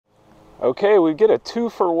Okay, we get a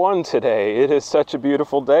 2-for-1 today. It is such a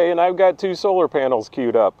beautiful day, and I've got 2 solar panels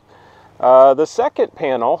queued up. The second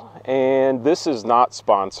panel, and this is not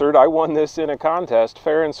sponsored, I won this in a contest,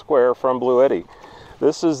 fair and square, from Bluetti.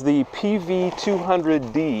 This is the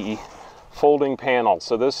PV200D folding panel.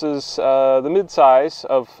 So this is the mid-size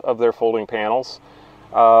of their folding panels.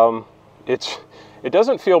 It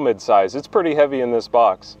doesn't feel mid-size, it's pretty heavy in this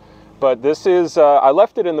box. But this is, I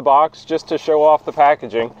left it in the box just to show off the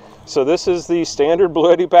packaging. So this is the standard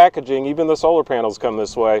Bluetti packaging. Even the solar panels come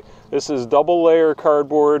this way. This is double layer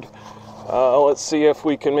cardboard. Let's see if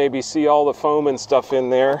we can maybe see all the foam and stuff in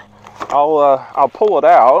there. I'll pull it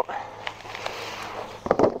out.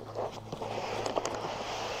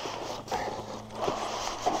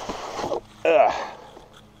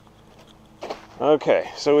 Okay,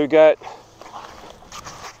 so we've got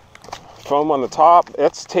foam on the top.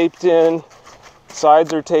 It's taped in.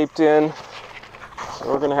 Sides are taped in. So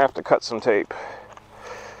we're going to have to cut some tape.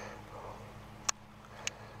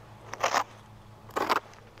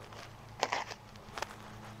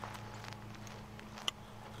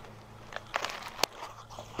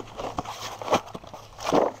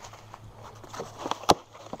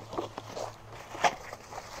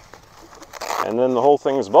 And then the whole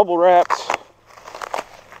thing is bubble wrapped.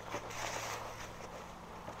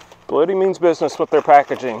 Bluetti means business with their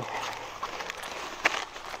packaging.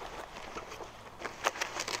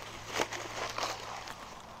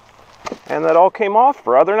 And that all came off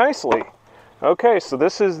rather nicely. Okay, so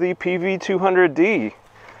this is the PV200D.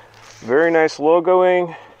 Very nice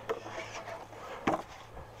logoing.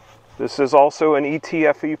 This is also an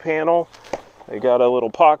ETFE panel. They got a little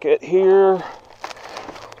pocket here.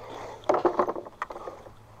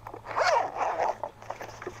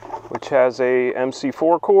 Which has a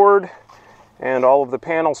MC4 cord and all of the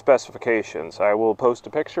panel specifications. I will post a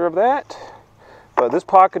picture of that. But this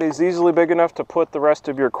pocket is easily big enough to put the rest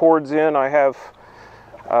of your cords in. I have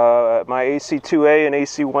my AC2A and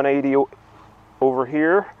AC180 over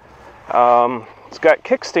here. It's got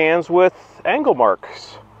kickstands with angle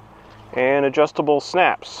marks and adjustable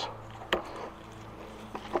snaps.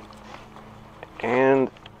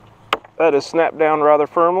 And that is snapped down rather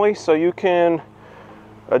firmly, so you can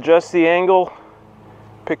adjust the angle,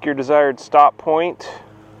 pick your desired stop point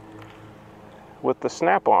with the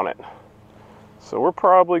snap on it. So we're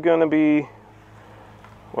probably going to be,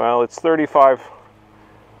 well, it's 35.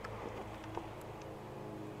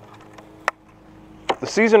 The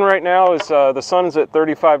season right now is the sun's at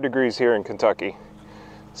 35 degrees here in Kentucky.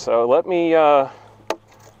 So let me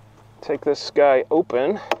take this guy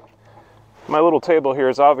open. My little table here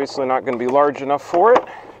is obviously not going to be large enough for it,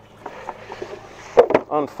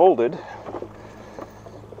 unfolded,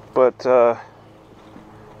 but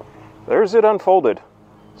there's it unfolded.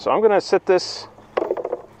 So I'm going to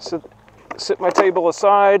sit my table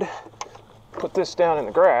aside, put this down in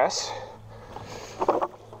the grass.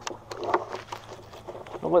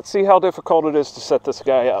 Now let's see how difficult it is to set this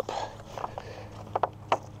guy up.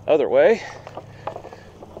 Other way.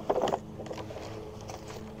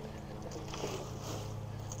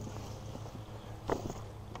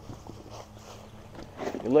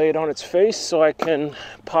 You lay it on its face so I can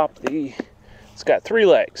pop it's got 3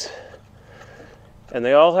 legs. And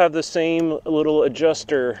they all have the same little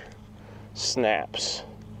adjuster snaps.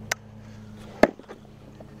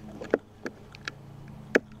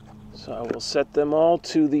 So I will set them all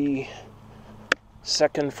to the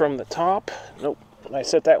second from the top. Nope, I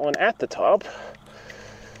set that one at the top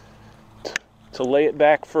to lay it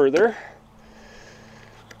back further.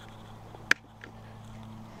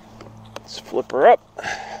 Let's flip her up.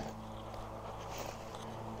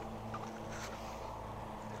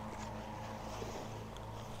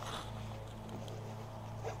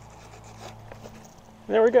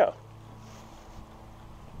 There we go.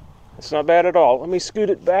 It's not bad at all. Let me scoot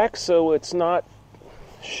it back so it's not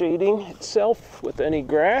shading itself with any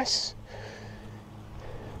grass.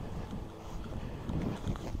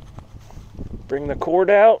 Bring the cord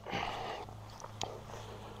out.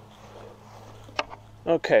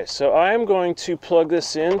 Okay, so I'm going to plug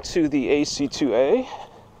this into the AC2A.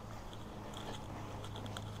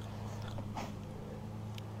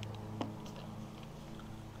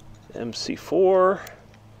 MC4.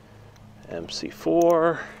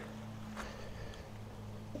 MC4.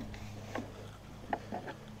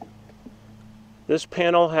 This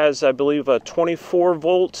panel has, I believe, a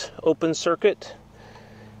 24-volt open circuit,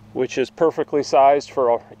 which is perfectly sized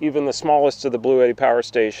for even the smallest of the Bluetti power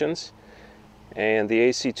stations. And the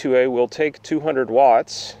AC2A will take 200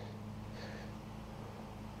 watts.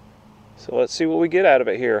 So let's see what we get out of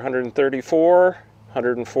it here. 134,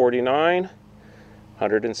 149,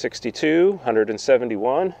 162,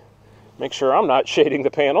 171. Make sure I'm not shading the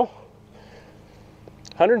panel.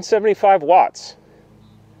 175 watts.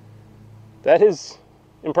 That is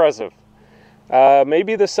impressive.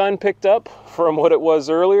 Maybe the sun picked up from what it was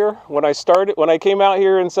earlier. When I came out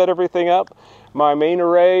here and set everything up, my main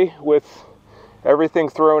array with everything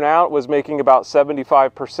thrown out was making about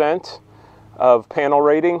 75% of panel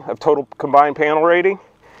rating, of total combined panel rating.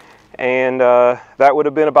 And that would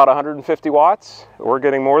have been about 150 watts. We're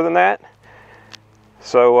getting more than that.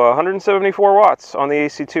 So 174 watts on the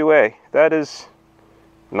AC2A. That is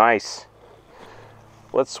nice.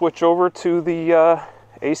 Let's switch over to the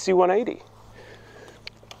AC180.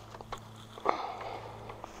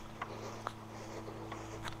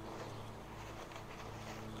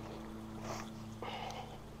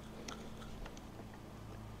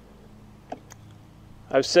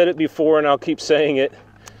 I've said it before and I'll keep saying it.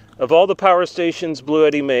 Of all the power stations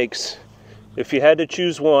Bluetti makes, if you had to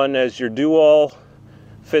choose one as your do-all,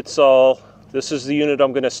 fits-all, this is the unit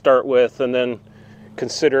I'm going to start with and then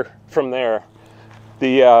consider from there.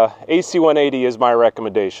 The AC180 is my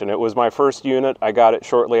recommendation. It was my first unit. I got it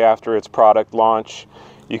shortly after its product launch.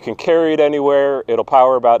 You can carry it anywhere. It'll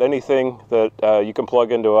power about anything that you can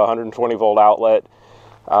plug into a 120 volt outlet.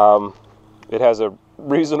 It has a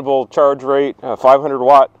reasonable charge rate, 500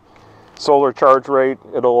 watt solar charge rate.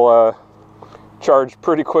 It'll charge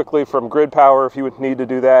pretty quickly from grid power if you would need to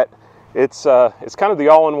do that. It's kind of the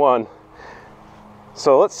all-in-one.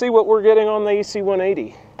 So let's see what we're getting on the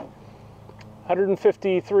AC180.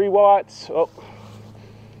 153 watts,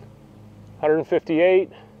 158,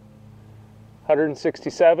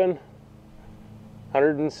 167,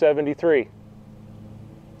 173.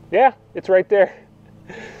 Yeah, it's right there.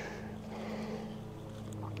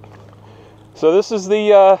 So this is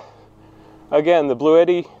the, again, the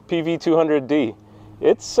Bluetti PV200D.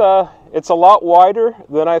 It's a lot wider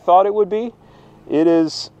than I thought it would be. It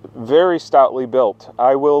is very stoutly built.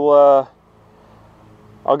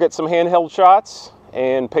 I'll get some handheld shots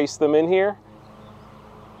and paste them in here.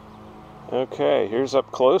 Okay, here's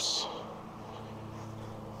up close.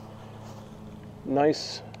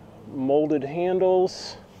 Nice molded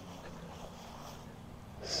handles.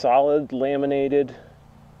 Solid laminated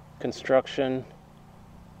construction.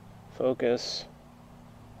 Focus.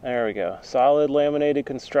 There we go. Solid laminated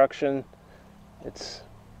construction. It's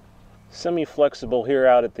semi-flexible here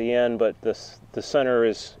out at the end, but the center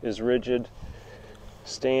is rigid.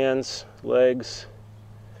 Stands, legs,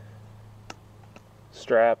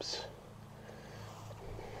 straps.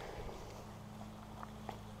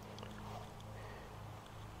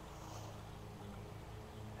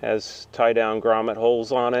 Has tie-down grommet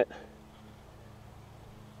holes on it.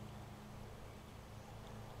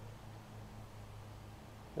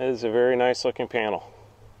 It is a very nice looking panel.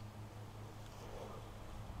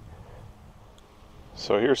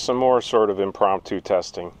 So here's some more sort of impromptu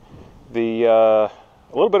testing.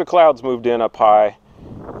 A little bit of clouds moved in up high.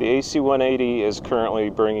 The AC180 is currently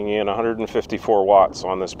bringing in 154 watts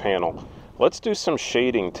on this panel. Let's do some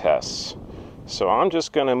shading tests. So I'm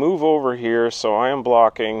just going to move over here so I am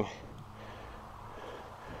blocking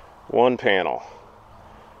one panel.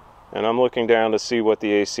 And I'm looking down to see what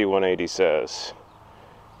the AC180 says.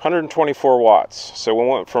 124 watts. So we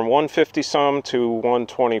went from 150 some to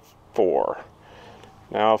 124.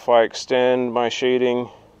 Now if I extend my shading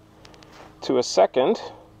to a second,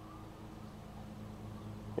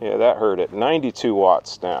 yeah, that hurt it. 92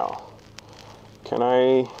 watts now. Can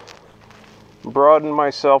I broaden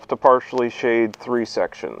myself to partially shade 3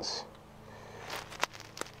 sections?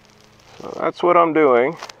 So that's what I'm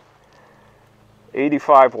doing.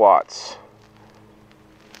 85 watts.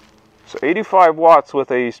 So 85 watts with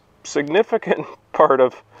a significant part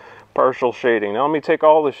of partial shading. Now let me take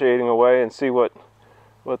all the shading away and see what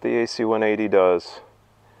the AC180 does.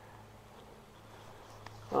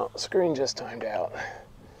 Oh, the screen just timed out.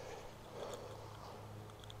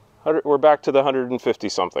 We're back to the 150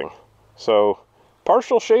 something. So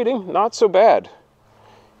partial shading, not so bad.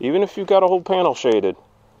 Even if you've got a whole panel shaded.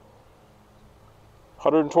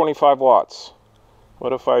 125 watts.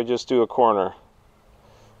 What if I just do a corner?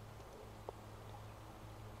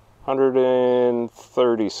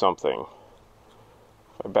 130 something.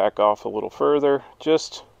 If I back off a little further,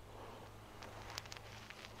 just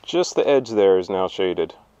the edge there is now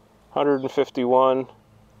shaded. 151.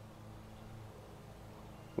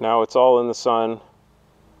 Now it's all in the sun.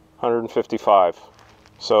 155.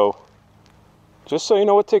 So just so you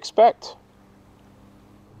know what to expect.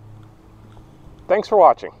 Thanks for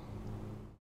watching.